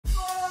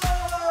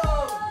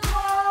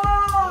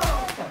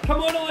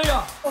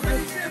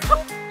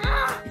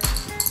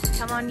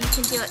on, you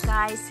can do it,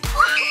 guys.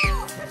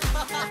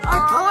 I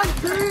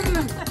can't do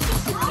it.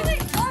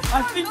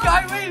 I think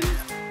I win.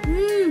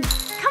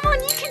 Come on,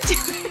 you can do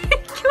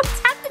it. What's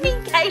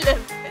happening,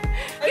 Caleb?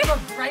 I have a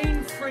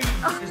brain freeze.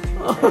 Did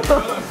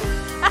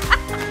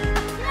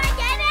I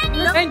get any?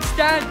 Thanks,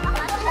 Dad.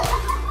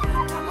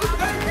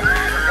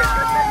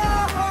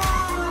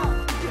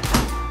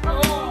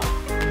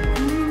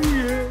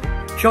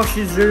 Josh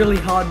is really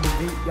hard to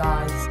beat,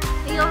 guys.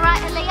 Are you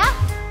alright,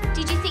 Aaliyah?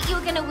 Did you think you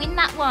were going to win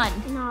that one?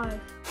 No.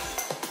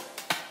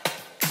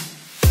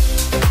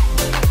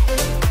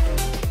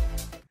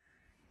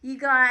 You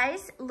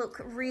guys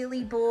look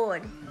really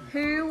bored.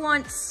 Who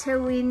wants to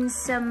win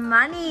some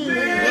money?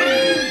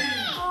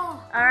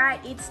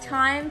 Alright, it's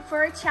time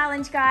for a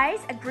challenge,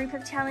 guys. A group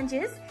of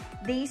challenges.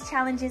 These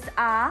challenges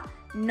are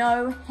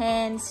no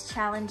hands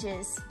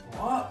challenges.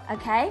 What?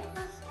 Okay?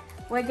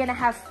 We're going to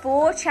have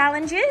 4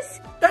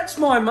 challenges. That's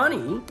my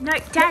money. No,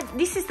 Dad,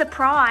 this is the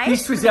prize.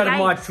 This was out of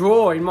my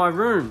drawer in my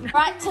room.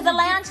 Right, to the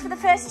lounge for the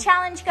first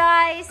challenge,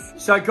 guys.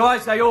 So,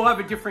 guys, they all have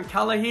a different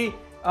colour here.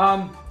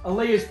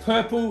 Aaliyah's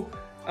purple.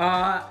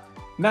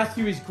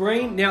 Matthew is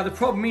green. Now, the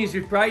problem is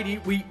with Brady,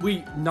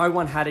 no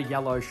one had a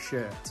yellow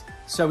shirt.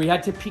 So we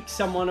had to pick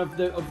someone of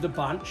the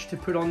bunch to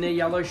put on their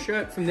yellow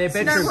shirt from their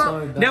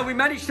bedroom. Now, we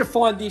managed to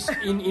find this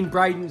in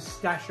Braden's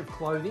stash of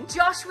clothing.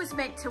 Josh was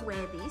meant to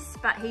wear this,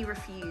 but he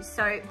refused.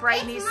 So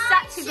Braden is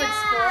such a good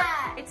sport.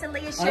 It's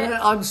Aaliyah's shirt.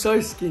 I'm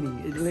so skinny.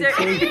 It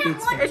literally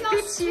fits me. It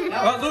fits you.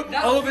 Oh, look,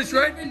 Oliver's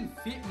red.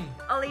 Fit me.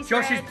 Ollie's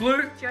Josh red. is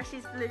blue. Josh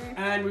is blue.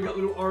 And we got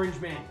little orange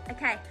man.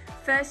 Okay,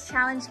 first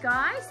challenge,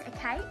 guys.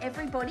 Okay,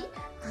 everybody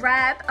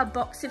grab a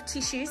box of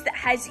tissues that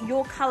has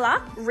your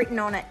colour written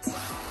on it.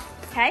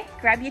 Okay,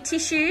 grab your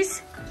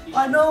tissues.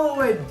 I know what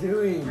we're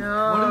doing. What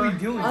are we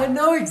doing? I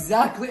know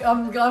exactly.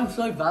 I'm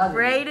so bad.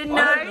 Braden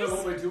I don't know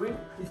what knows. we're doing.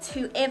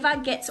 Whoever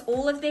gets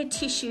all of their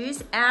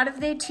tissues out of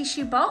their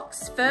tissue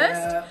box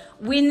first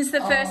wins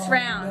the first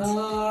round.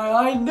 No,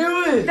 I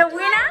knew it. The winner?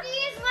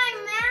 Use my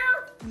mouth.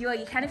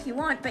 You can if you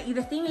want, but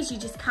the thing is you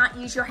just can't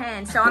use your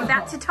hands. So I'm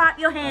about to type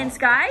your hands,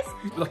 guys.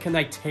 Look, can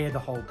they tear the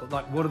whole?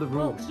 Like, what are the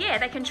rules? Yeah,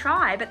 they can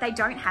try, but they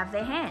don't have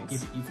their hands. Yeah,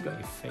 but you've got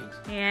your feet.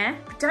 Yeah.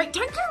 Don't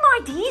give them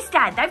ideas,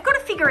 Dad. They've got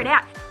to figure it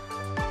out.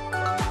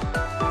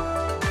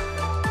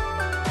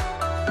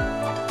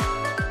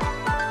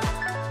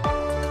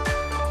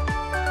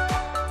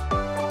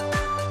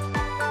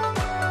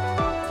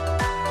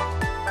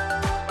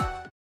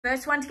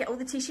 First one to get all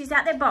the tissues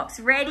out their box.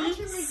 Ready,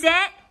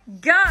 set,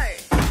 go.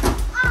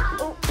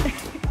 Oh.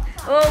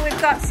 Oh,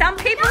 we've got some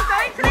people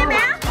going for their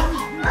mouth. Oh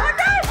no,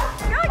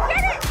 go and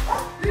get it.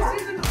 This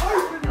isn't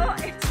open. Oh,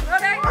 it's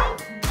not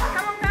opening.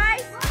 Come on,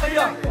 guys.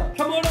 Aaliyah,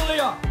 come on,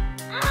 Aaliyah.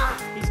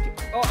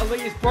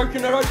 Aaliyah's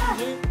broken it open,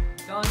 dude.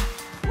 Done.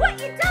 What,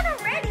 you've done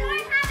already? I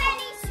don't have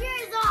any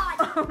shoes on.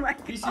 Oh my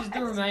God. This is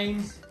the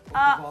remains.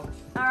 All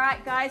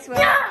right, guys.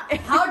 Well,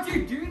 How'd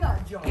you do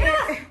that, John?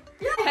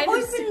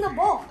 Caleb's, Open the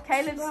box.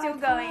 Caleb's still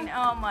going.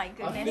 Oh my I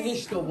goodness.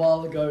 finished a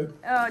while ago.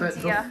 Oh but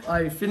dear.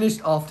 I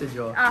finished after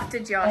Josh. After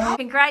Josh.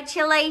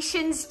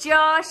 Congratulations,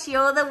 Josh.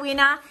 You're the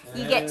winner.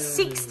 You get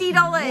 $60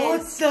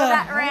 for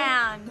that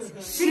round.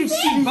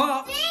 $60.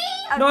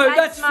 Of No, Dad's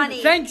that's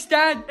money. Thanks,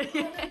 Dad.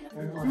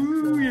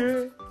 Ooh,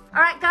 yeah.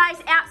 All right,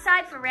 guys.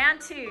 Outside for round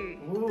 2.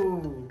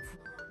 Ooh.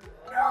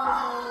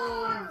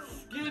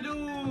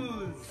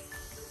 Skittles.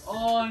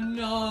 Oh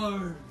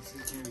no. This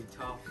is gonna be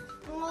tough.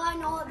 Oh,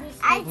 no, this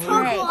Hey, I've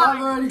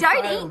already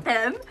don't failed. eat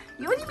them.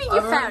 What do you mean you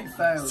I've already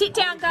failed. Sit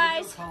down,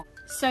 guys.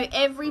 So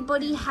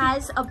everybody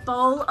has a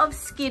bowl of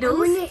Skittles.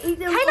 when you eat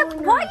them,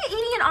 Caleb, why are you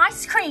eating an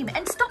ice cream?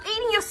 And stop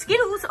eating your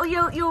Skittles or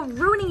you're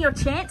ruining your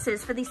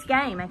chances for this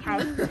game,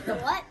 okay?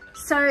 What?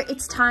 So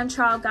it's time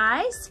trial,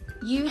 guys.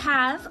 You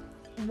have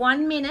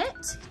 1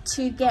 minute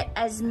to get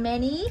as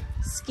many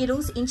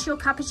Skittles into your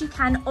cup as you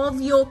can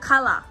of your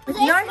colour. With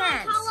no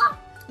hands. Color?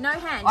 No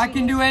hands. I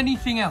can do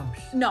anything else.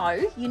 No,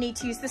 you need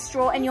to use the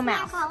straw and your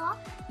mouth. Color?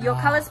 Your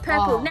colour's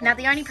purple. Now,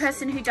 the only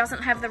person who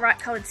doesn't have the right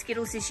coloured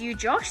Skittles is you,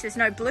 Josh. There's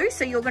no blue,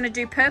 so you're going to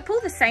do purple,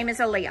 the same as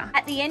Aaliyah.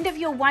 At the end of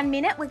your 1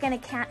 minute, we're going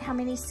to count how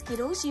many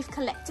Skittles you've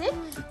collected.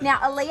 Now,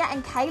 Aaliyah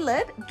and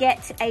Caleb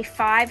get a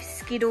 5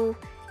 Skittle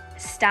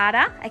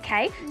starter,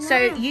 okay? So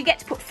you get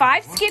to put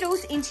 5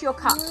 Skittles into your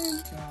cup.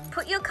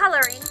 Put your colour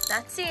in.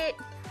 That's it.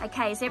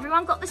 Okay, has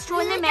everyone got the straw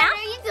in their mouth?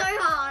 You're so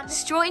hard.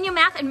 Straw in your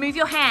mouth and move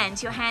your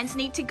hands. Your hands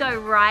need to go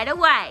right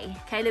away.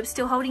 Caleb's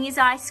still holding his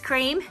ice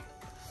cream.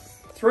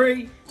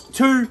 3,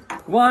 2,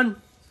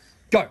 1,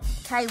 go.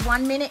 Okay,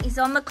 1 minute is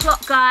on the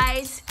clock,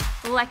 guys.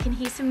 Oh, I can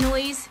hear some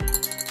noise.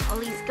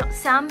 Ollie's got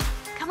some.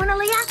 Come on,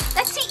 Aaliyah.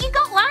 That's it, you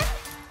got one.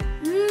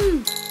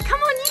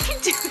 Come on, you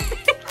can do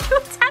it.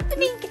 What's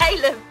happening,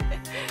 Caleb?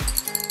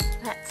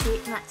 That's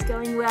it, that's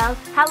going well.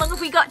 How long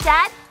have we got,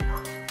 Dad?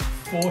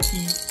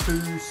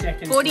 42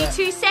 seconds.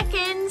 42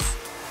 seconds.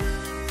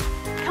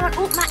 Come on,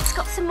 oh, Matt's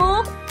got some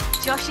more.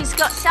 Josh has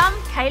got some.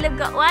 Caleb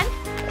got one.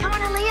 Come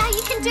on, Aaliyah,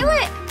 you can do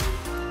it.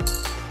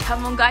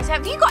 Come on, guys.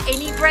 Have you got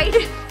any,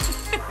 Braden?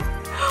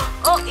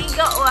 Oh, he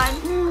got one.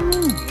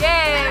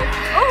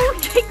 Yeah. Oh,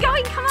 keep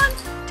going. Come on.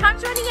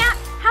 Time's running out.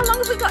 How long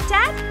have we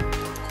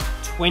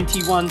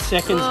 21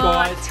 seconds,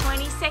 guys.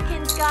 20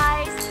 seconds,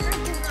 guys.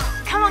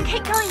 Come on,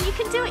 keep going. You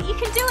can do it. You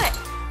can do it.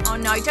 Oh,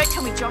 no. Don't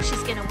tell me Josh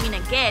is going to win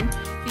again.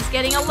 He's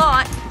getting a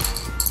lot.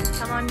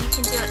 Come on. You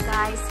can do it,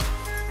 guys.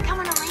 Come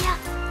on, Aaliyah.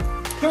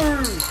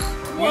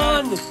 2,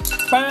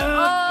 1. Bam.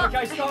 Oh.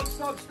 Okay,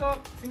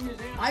 stop. Fingers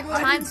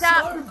out. Time's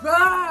up. So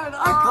bad.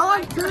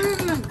 I can't do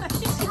this.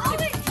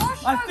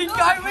 I think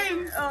I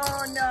win.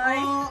 Oh, no.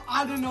 Oh,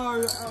 I don't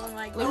know. Oh,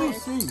 my Let me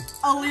goodness. see.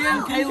 Aaliyah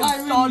and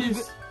Caleb started.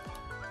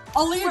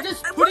 Aaliyah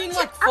just put in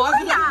like 5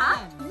 of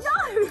them.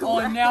 No.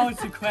 Oh, now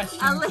it's a question.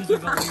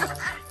 Aaliyah,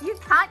 you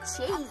can't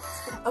cheat.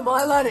 Am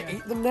I allowed to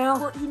eat them now?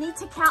 Well, you need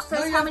to count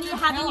first. No, you how have many to you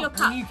have in count. your When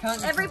cup. you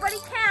count, you Everybody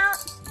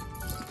count.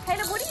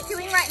 Caleb, what are you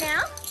doing right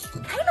now?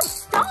 Caleb,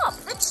 stop.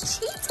 That's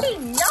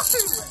cheating. No.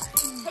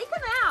 Take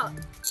them out.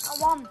 I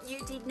won.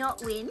 You did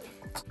not win.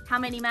 How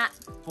many, Matt?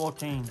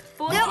 14.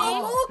 14. They're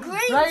all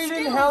great.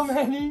 Brayden, how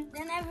many?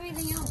 Then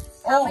everything else.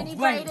 How many,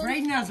 wait, Brayden?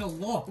 Brayden has a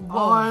lot.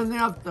 Oh, I only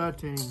have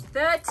 13.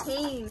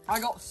 13. I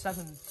got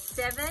 7.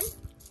 7.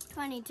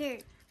 22.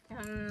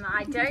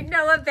 I don't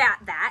know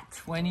about that.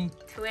 20.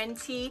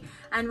 20.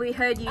 And we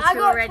heard you I two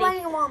got already.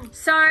 21.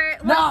 So,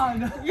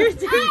 No. you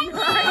did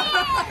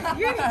not.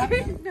 You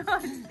did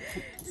not.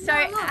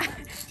 So,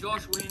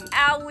 Josh wins.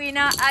 our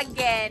winner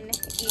again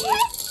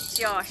is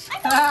Josh.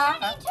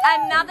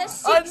 Another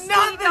 $60.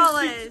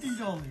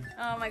 $60.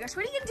 Oh my gosh,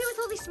 what are you going to do with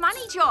all this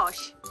money,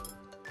 Josh?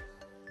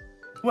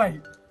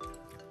 Wait.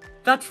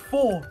 That's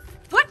 4.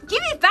 What?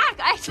 Give it back.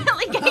 I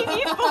accidentally gave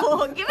you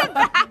 4. Give it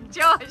back,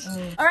 Josh.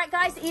 All right,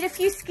 guys, eat a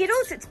few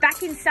Skittles. It's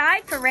back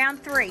inside for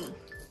round 3.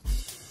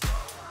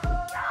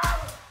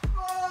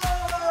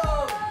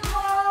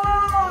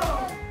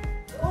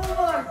 Oh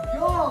my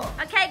god.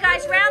 Okay,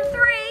 guys, round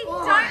 3.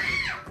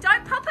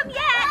 Don't pop them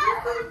yet.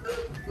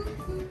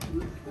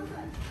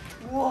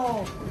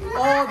 Whoa.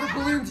 Oh, the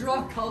balloons are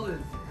off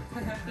colours.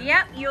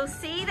 Yep, you'll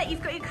see that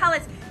you've got your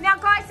colours. Now,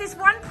 guys, there's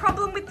one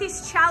problem with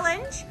this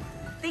challenge.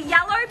 The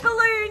yellow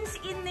balloons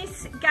in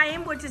this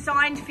game were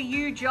designed for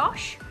you,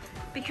 Josh,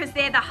 because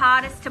they're the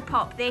hardest to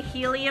pop. They're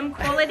helium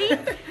quality.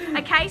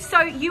 Okay,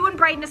 so you and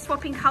Brayden are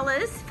swapping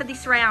colours for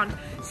this round.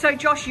 So,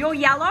 Josh, you're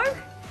yellow,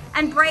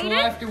 and Brayden... So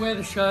I have to wear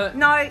the shirt.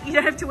 No, you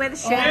don't have to wear the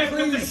shirt. Yeah, put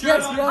the Please, shirt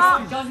yes, on. yes.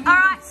 Oh, It doesn't all even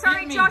right, sorry,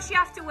 fit me. Josh, you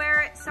have to wear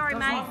it. Sorry,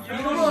 mate.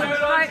 Come on.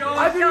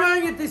 I've been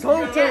wearing it this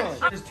whole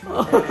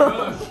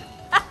time.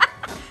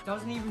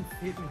 Doesn't even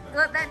fit me.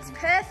 Look, that's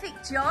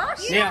perfect,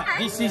 Josh. Now,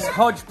 this is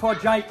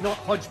Hodgepodge 8, not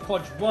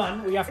Hodgepodge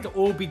 1. We have to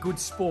all be good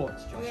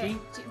sports, Joshy.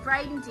 Yeah,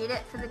 Brayden did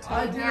it for the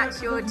I team. did Now it it's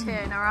for your the-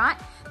 turn, all right?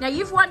 Now,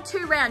 you've won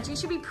 2 rounds. You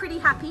should be pretty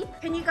happy.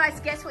 Can you guys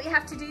guess what you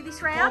have to do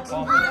this round?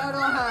 Without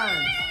our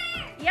hands.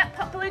 Yep,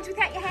 pop balloons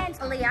without your hands.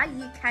 Aaliyah,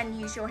 you can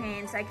use your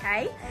hands,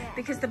 okay?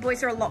 Because the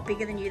boys are a lot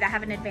bigger than you. They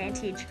have an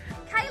advantage.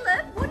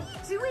 Caleb, what are you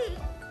doing?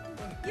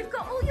 You've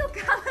got all your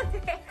colour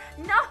there.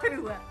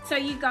 No. So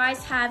you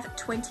guys have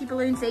 20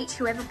 balloons each.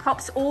 Whoever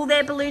pops all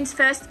their balloons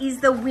first is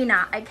the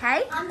winner,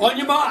 okay? On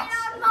your marks.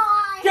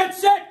 Mine. Get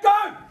set, go!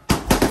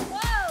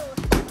 Whoa.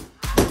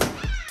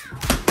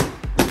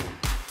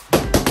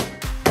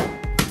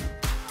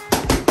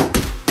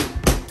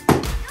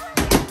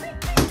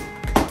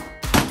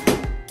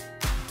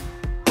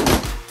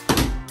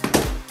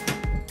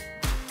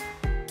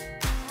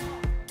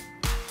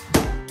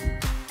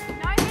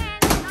 No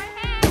hands, no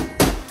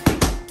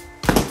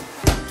hands.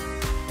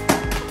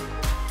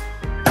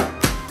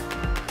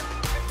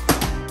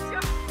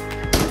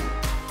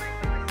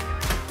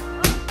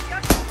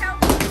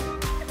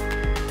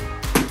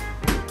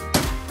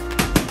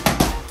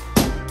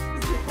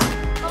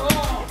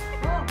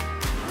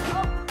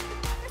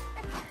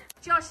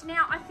 Josh,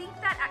 now I think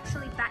that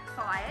actually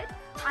backfired.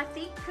 I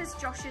think because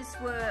Josh's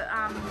were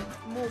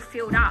more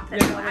filled up,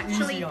 that Yeah, they were they were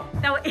actually easier.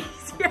 they were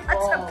easier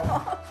to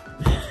pop.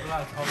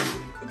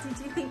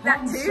 Did you think that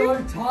I'm too?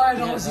 so tired.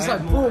 I was just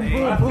like, boom, boom,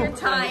 You're boom.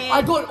 tired.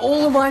 I got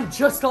all of mine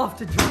just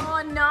after Josh.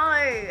 Oh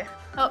no.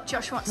 Oh,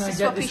 Josh wants Can I to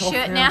get swap this his off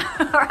shirt now?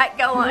 now. All right,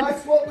 go Can I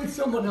on. swap with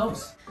someone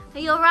else? Are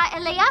you all right,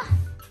 Aaliyah?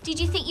 Did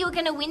you think you were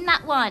going to win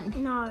that one?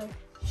 No.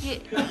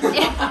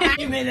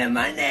 Give me the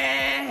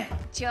money.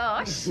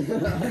 Josh.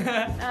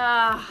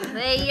 Oh,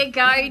 there you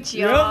go,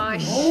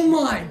 Josh. Oh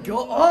my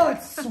god. Oh,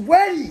 it's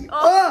sweaty.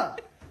 Oh.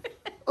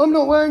 I'm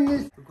not wearing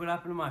this. Look what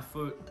happened to my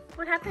foot.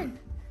 What happened?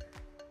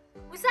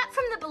 Was that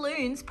from the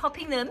balloons,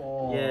 popping them?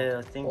 Yeah,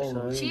 I think so.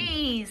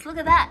 Jeez, look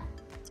at that.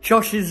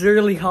 Josh is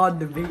really hard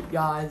to beat,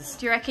 guys.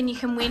 Do you reckon you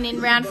can win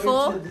in round 4?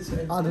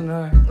 I don't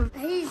know.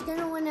 He's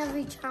gonna win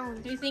every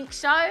challenge. Do you think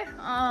so?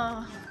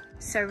 Oh.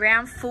 So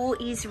round 4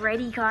 is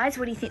ready, guys.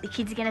 What do you think the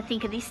kids are going to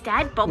think of this,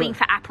 Dad? Bobbing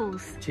for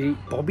apples. Gee,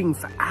 bobbing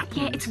for apples.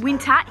 Yeah, it's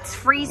winter. It's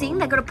freezing.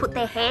 They've got to put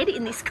their head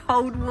in this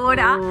cold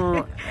water.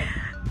 Oh.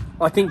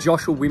 I think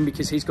Josh will win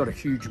because he's got a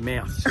huge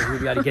mouth, so he'll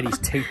be able to get his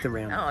teeth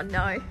around. Oh,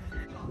 no.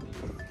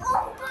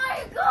 Oh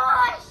my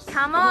gosh!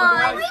 Come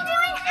Are on. we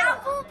doing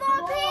apple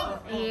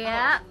bobbing?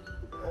 Yeah.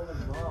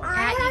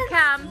 Out you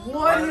come.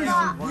 What is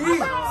Oh this?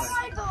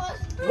 my gosh!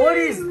 What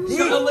is So, this?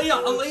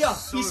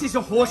 Aaliyah, this is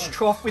a horse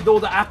trough with all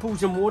the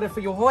apples and water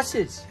for your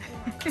horses.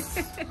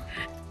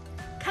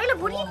 Caleb,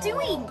 what are you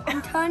doing?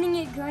 I'm turning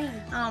it green.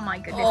 Oh my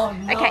goodness. Oh,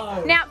 no.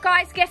 Okay, now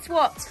guys, guess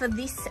what? For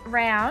this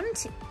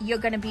round, you're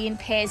going to be in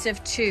pairs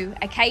of 2.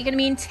 Okay, you're going to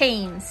be in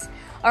teams.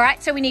 All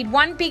right, so we need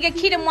one bigger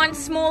kid and one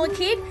smaller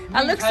kid.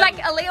 It looks like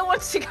Aaliyah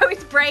wants to go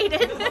with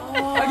Brayden.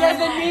 Okay,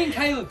 then me and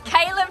Caleb.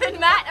 Caleb and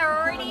Matt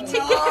are already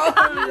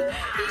together.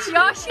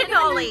 Josh and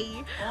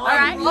Ollie. All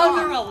right.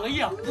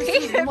 Aaliyah.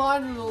 This is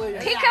mine,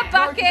 Aaliyah. Pick a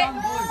bucket.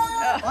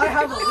 I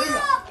have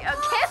Aaliyah.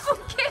 Oh,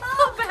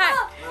 careful,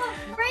 Matt.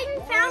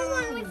 Brayden found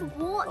one with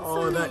warts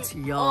on it.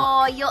 yuck.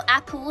 Oh, your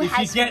apple If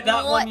has you get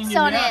that one in warts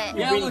your on mouth, it.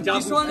 you're being this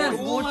double one has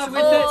fed. warts with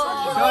with it. it.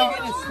 Go and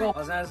get a swap.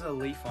 Ours has a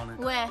leaf on it.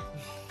 Where?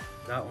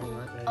 That one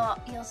right there. Oh,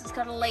 yours has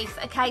got a leaf.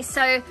 Okay,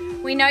 so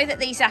we know that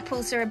these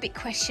apples are a bit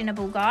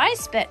questionable,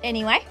 guys. But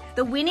anyway,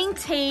 the winning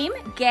team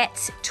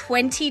gets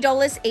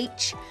 $20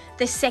 each.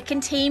 The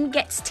second team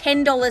gets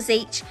 $10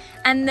 each.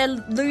 And the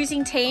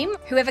losing team,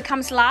 whoever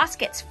comes last,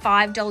 gets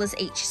 $5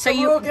 each. So we're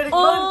you all getting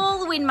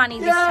all win money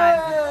this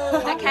time.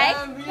 Okay?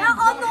 No,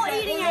 I'm not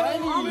eating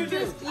any. I'm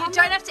just. You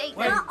don't have to eat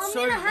them.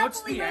 So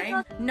what's the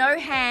aim? No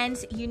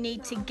hands. You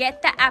need to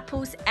get the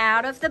apples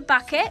out of the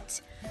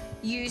bucket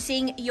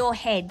using your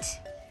head.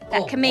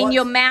 That can mean what?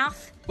 your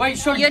mouth. Wait,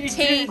 so Your it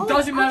teeth.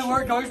 doesn't matter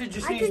where it goes, it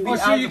just needs to be Oh, out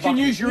so of you the can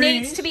bucket. use your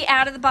Needs ears? to be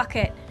out of the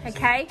bucket,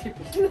 okay?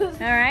 All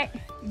right.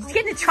 He's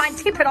going to try and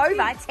tip it over.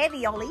 It's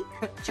heavy, Ollie.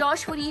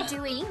 Josh, what are you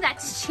doing?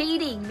 That's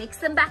cheating. Mix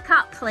them back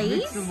up, please.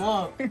 Mix them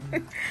up.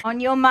 On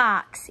your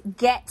marks,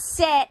 get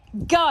set,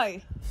 go.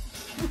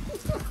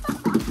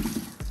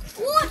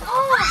 What?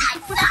 Oh!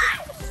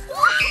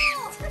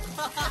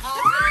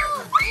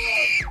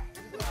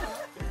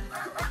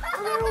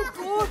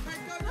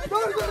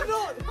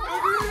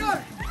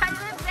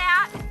 Caleb's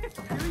out.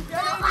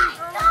 Oh my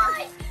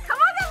God! Come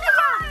on,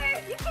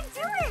 Olivia. You can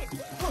do it.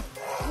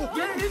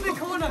 Get it in the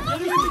corner,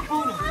 get it in the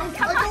corner.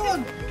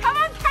 Come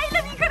on,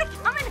 Caleb. You got to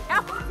come and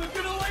help. Look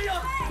at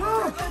Aaliyah.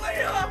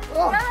 Aaliyah.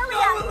 Go,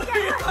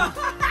 Olivia.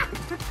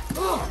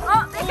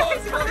 Oh, there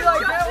goes Oh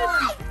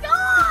my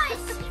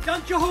gosh!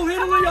 Dunk your whole head,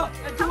 Aaliyah.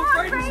 And do Come what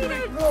on, Brayden's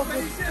doing.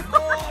 Please!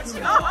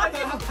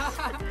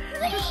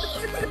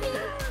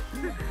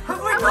 Have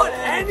we got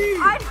any?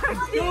 I don't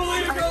think Go,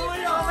 Aaliyah, go,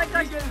 Aaliyah. Oh my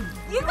gosh.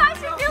 You guys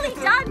are really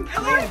done.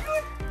 Come on.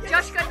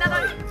 Josh got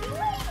another.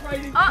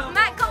 Brayden, Oh, come.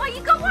 Matt, go.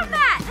 You got one,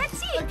 Matt.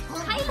 That's it.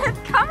 Caleb,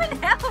 come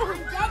and help.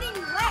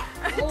 Getting wet.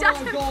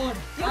 Oh my God.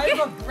 I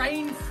have a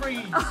brain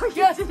freeze. Oh,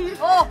 yes.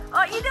 Oh,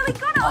 you nearly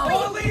got it, Ollie.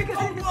 Aaliyah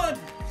got one.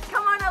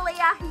 Come on,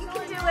 Aaliyah. You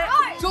can do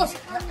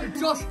it.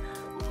 Josh,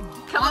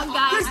 Come on,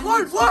 guys. this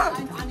won't work.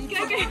 Come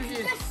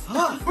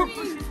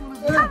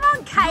on,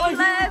 With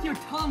Caleb. your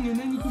tongue and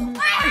then you can move. I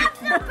have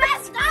the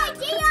best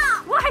idea!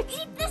 What?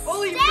 Eat the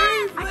Ollie,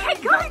 stem! move. Okay,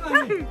 go.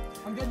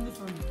 I'm getting this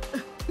one.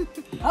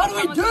 How do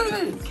we do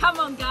this? Come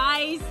on,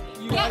 guys.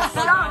 Get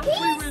some. He's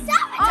Oh,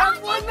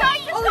 sabotaging you go.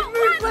 You've got Ollie, move.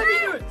 one Let me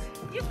do left. it.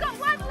 You've got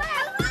one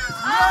left.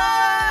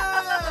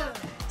 Oh.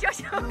 Josh,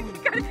 you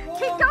gotta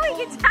keep going.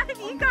 It's out of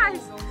you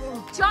guys.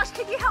 Josh,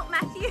 can you help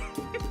Matthew?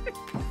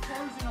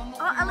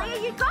 Oh,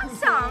 Aaliyah, you got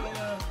some.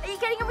 Are you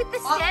getting it with the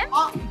stem?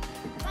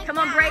 Come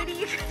on, Brady.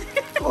 You can do it.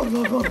 It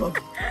did not work.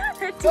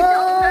 Did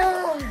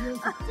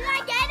I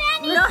get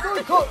any? No.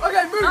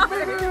 Okay,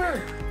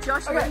 move.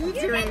 Josh, what are you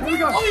doing? Here we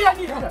go.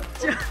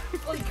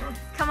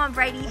 Come on,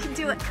 Brady. You can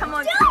do it. Come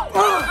on. No.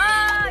 Oh,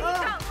 you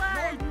got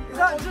one. Is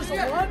that just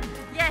one?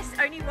 Yes,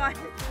 only one.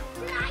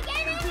 Did I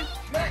get any?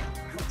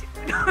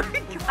 No,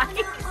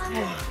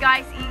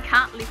 guys, you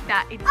can't lift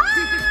that. It's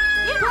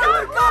you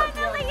got one,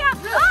 Aaliyah.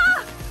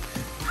 Oh.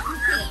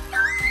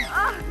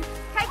 Oh.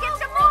 Okay, get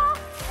some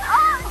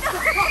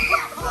more.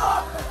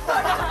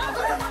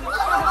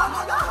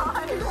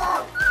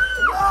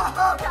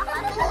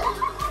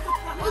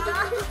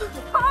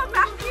 Oh,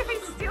 Matthew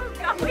is still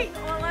going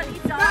all on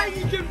his Now own.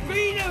 you can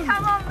beat him.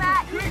 Come on,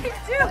 Matt, you can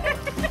do it.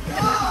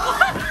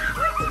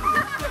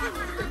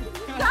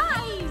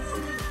 Guys.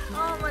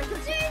 Oh my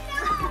gosh.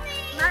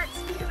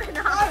 Matt's given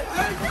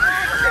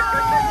up.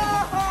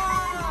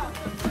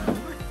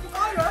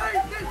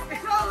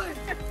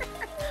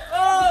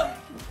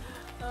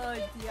 Oh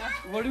dear.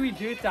 What do we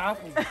do with the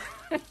apple?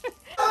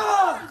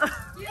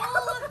 You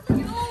all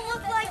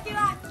look like you're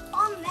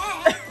on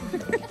there.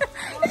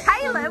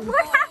 Caleb,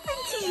 what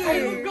happened to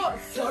you?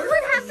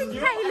 What happened,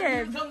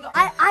 Caleb?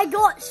 I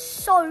got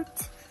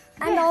soaked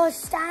and I was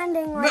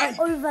standing like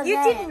over You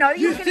there. didn't know you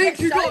You were going to think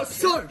get you got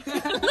soaked?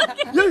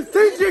 soaked? You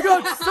think you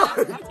got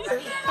soaked?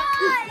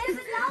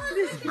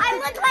 I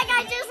looked like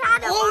I just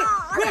had a ball.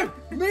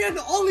 Wait, me and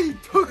Ollie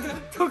took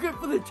it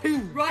for the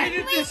team. Right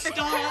at the start,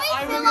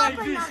 I fill went up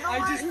like this. another I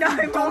one? just No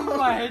dunked more.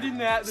 my head in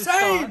there at the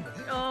Same. start.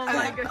 Oh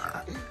my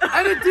gosh.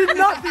 And it did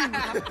nothing.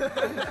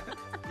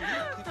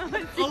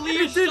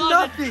 Aaliyah It did started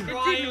nothing.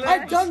 crying I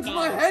at the dunked my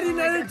start. head in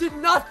and it did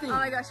nothing. Oh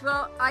my gosh,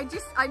 well,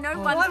 I know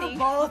one I have a thing.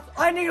 bath.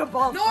 I need a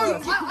bath. No, I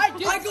got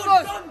dunked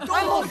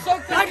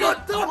on. I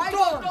got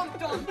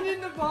dunked on.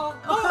 in the bar.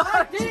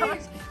 I did.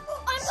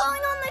 I'm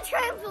going on the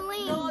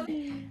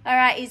trampoline. All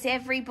right, is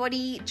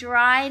everybody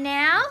dry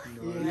now?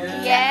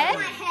 My Yeah?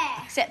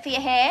 hair. except for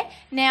your hair.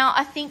 Now,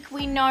 I think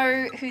we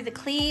know who the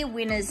clear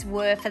winners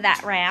were for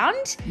that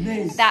round.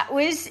 Nice. That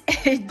was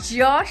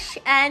Josh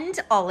and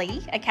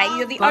Ollie. Okay,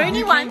 you're the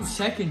only ones.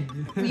 Second.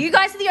 You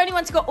guys are the only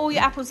ones who got all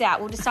your apples out.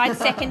 We'll decide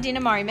second in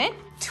a moment.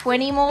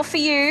 20 more for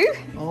you.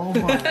 Oh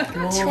my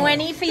god.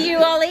 20 for you,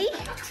 Ollie.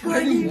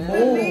 20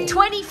 more.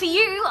 20 for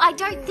you? I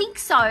don't think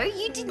so.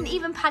 You didn't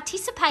even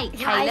participate,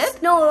 Caleb.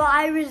 No,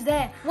 I was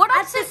there. What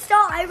At the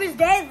start, I was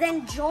there.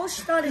 Then Josh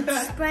started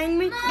spraying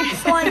me,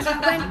 so I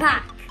went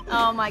back.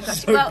 Oh my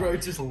gosh. So Well, bro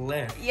just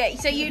left. yeah,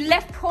 so you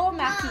left poor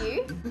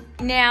Matthew.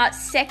 Now,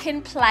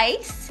 second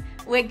place,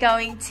 we're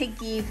going to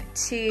give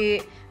to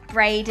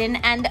Brayden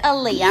and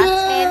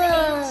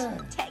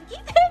Aaliyah. 10 each. Give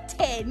her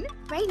 10.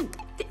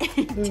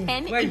 Brayden,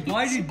 10 Wait, each.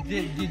 why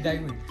did they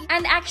win?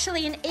 And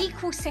actually, an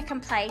equal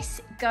second place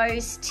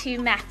goes to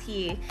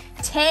Matthew.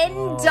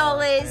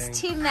 $10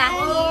 to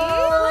Matthew.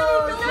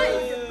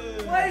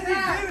 What is it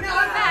doing?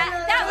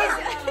 Matt, that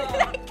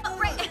was...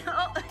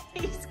 Oh,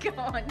 he's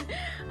gone.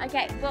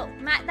 Okay, well,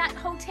 Matt, that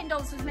whole $10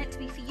 was meant to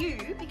be for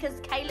you because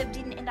Caleb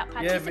didn't end up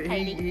Yeah, but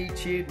participating. he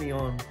cheered me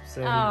on.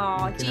 So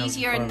Oh, you can geez,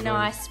 have you're a $5.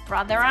 nice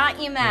brother,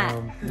 aren't you, Matt?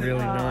 Really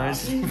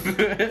nice.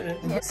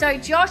 So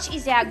Josh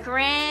is our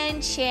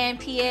grand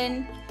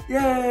champion.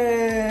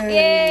 Yay!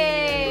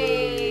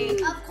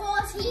 Yay! Of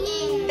course he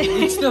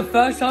is. It's the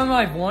first time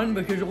I've won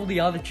because all the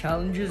other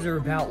challenges are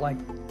about like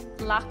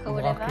Luck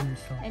or luck whatever. and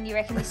stuff. And you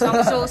reckon this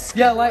song's all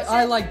Yeah, like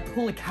I like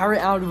pull a carrot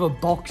out of a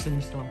box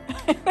and stuff.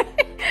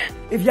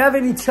 If you have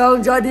any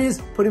challenge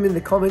ideas, put them in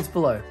the comments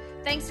below.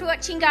 Thanks for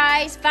watching,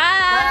 guys.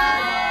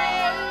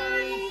 Bye.